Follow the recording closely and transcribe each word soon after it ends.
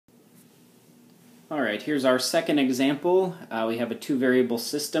Alright, here's our second example. We have a two-variable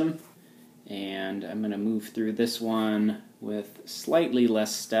system, and I'm going to move through this one with slightly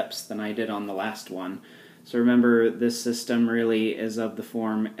less steps than I did on the last one. So remember, this system really is of the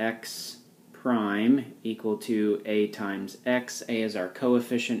form x prime equal to a times x. A is our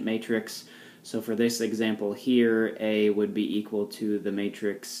coefficient matrix. So for this example here, A would be equal to the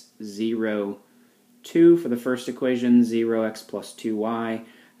matrix 0, 2 for the first equation, 0x plus 2y,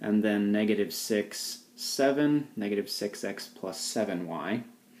 and then negative 6, 7, negative 6x plus 7y.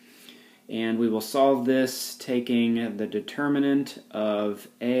 And we will solve this taking the determinant of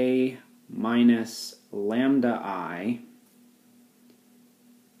A minus lambda I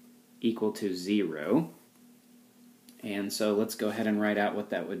equal to 0. And so let's go ahead and write out what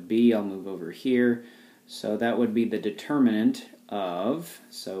that would be. I'll move over here. So that would be the determinant of,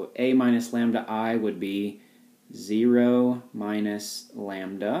 so A minus lambda I would be 0 minus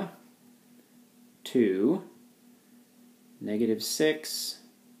lambda, 2, negative 6,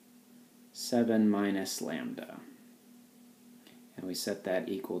 7 minus lambda. And we set that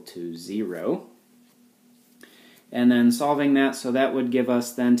equal to 0. And then solving that, so that would give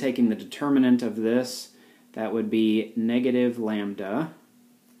us then, taking the determinant of this, that would be negative lambda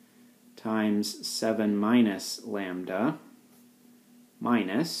times 7 minus lambda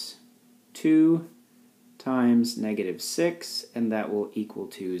minus 2 times negative 6, and that will equal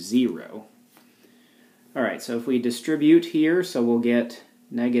to 0. Alright, so if we distribute here, so we'll get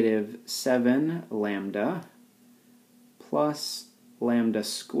negative 7 lambda plus lambda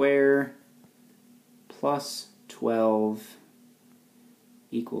square plus 12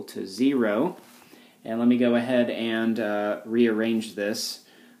 equal to 0. And let me go ahead and rearrange this.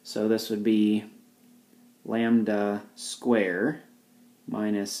 So this would be lambda square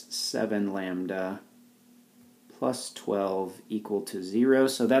minus 7 lambda plus 12 equal to 0.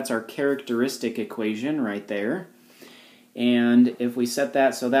 So that's our characteristic equation right there. And if we set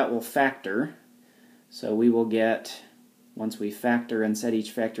that, so that will factor. So we will get, once we factor and set each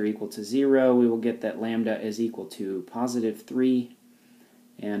factor equal to 0, we will get that lambda is equal to positive 3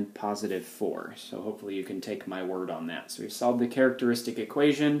 and positive 4. So hopefully you can take my word on that. So we've solved the characteristic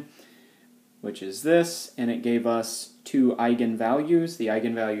equation, which is this, and it gave us two eigenvalues. The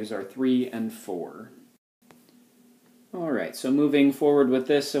eigenvalues are 3 and 4. Alright, so moving forward with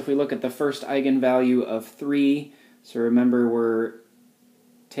this, so if we look at the first eigenvalue of 3, so remember we're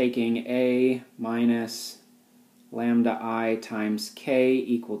taking A minus lambda I times k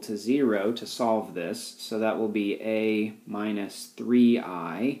equal to 0 to solve this, so that will be A minus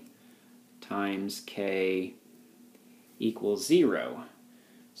 3I times k equals 0.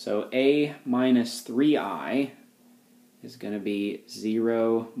 So A minus 3I is going to be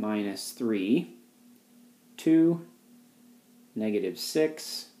 0 minus 3, 2, negative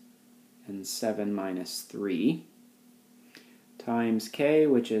 6, and 7 minus 3, times k,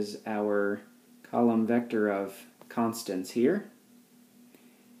 which is our column vector of constants here,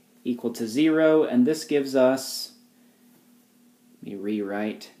 equal to 0, and this gives us, let me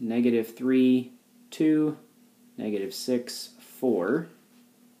rewrite, negative 3, 2, negative 6, 4,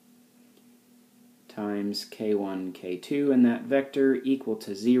 times k1, k2, and that vector equal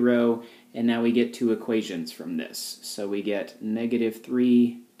to 0, and now we get two equations from this. So we get negative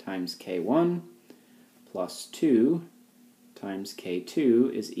 3 times k1 plus 2 times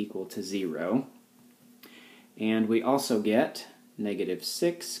k2 is equal to 0. And we also get negative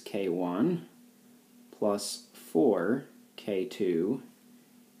 6 k1 plus 4 k2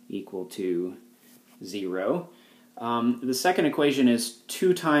 equal to 0. The second equation is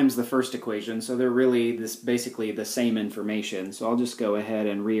 2 times the first equation, so they're really basically the same information. So I'll just go ahead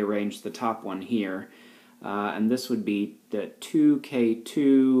and rearrange the top one here. And this would be that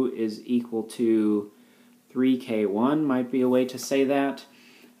 2k2 is equal to 3k1 might be a way to say that.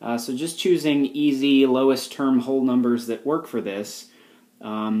 So just choosing easy lowest term whole numbers that work for this,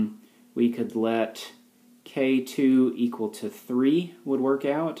 we could let k2 equal to 3 would work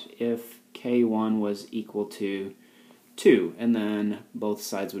out if k1 was equal to 2, and then both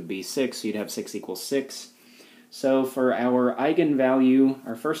sides would be 6, so you'd have 6 equals 6. So for our eigenvalue,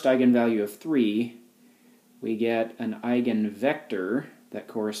 our first eigenvalue of 3, we get an eigenvector that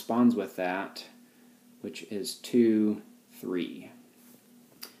corresponds with that, which is 2, 3,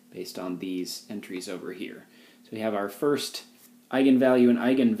 based on these entries over here. So we have our first eigenvalue and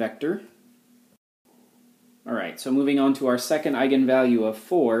eigenvector. Alright, so moving on to our second eigenvalue of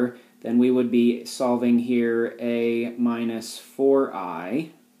 4, then we would be solving here A minus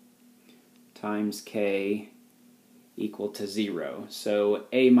 4I times k equal to 0. So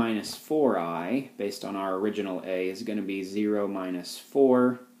A minus 4I, based on our original A, is going to be 0 minus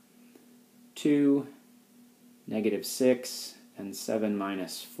 4, 2, negative 6, and 7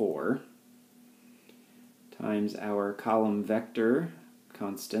 minus 4, times our column vector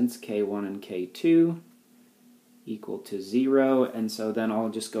constants k1 and k2 equal to 0, and so then I'll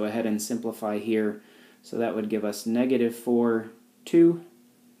just go ahead and simplify here. So that would give us negative 4, 2,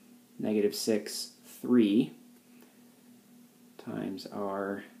 negative 6, 3, times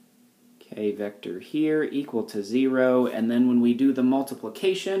our k vector here equal to 0, and then when we do the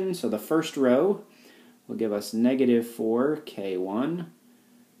multiplication, so the first row will give us negative 4 k1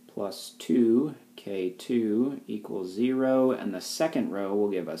 plus 2 k2 equals 0, and the second row will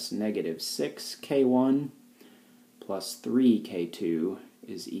give us negative 6 k1 plus 3 k2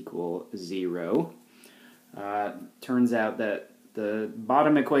 is equal 0. Turns out that the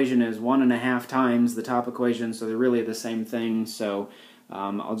bottom equation is 1.5 times the top equation, so they're really the same thing, so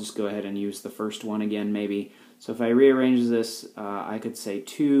I'll just go ahead and use the first one again maybe. So if I rearrange this, I could say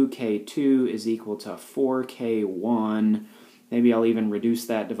 2k2 is equal to 4k1. Maybe I'll even reduce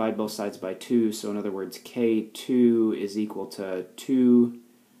that, divide both sides by 2, so in other words k2 is equal to 2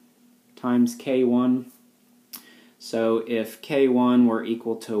 times k1. So if k1 were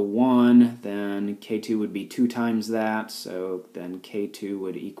equal to 1, then k2 would be 2 times that, so then k2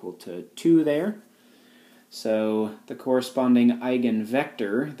 would equal to 2 there. So the corresponding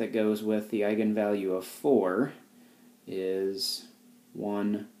eigenvector that goes with the eigenvalue of 4 is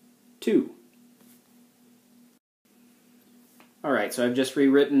 1, 2. Alright, so I've just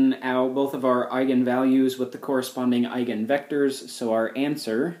rewritten out both of our eigenvalues with the corresponding eigenvectors, so our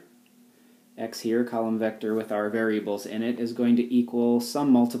answer, x here, column vector with our variables in it, is going to equal some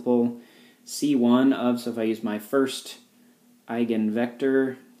multiple c1 of, so if I use my first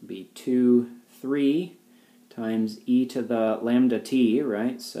eigenvector, it'd be 2, 3, times e to the lambda t,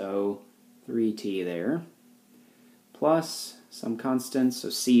 right, so 3t there, plus some constants, so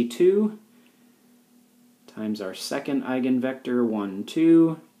c2, times our second eigenvector, 1,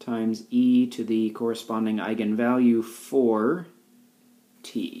 2, times e to the corresponding eigenvalue, 4t.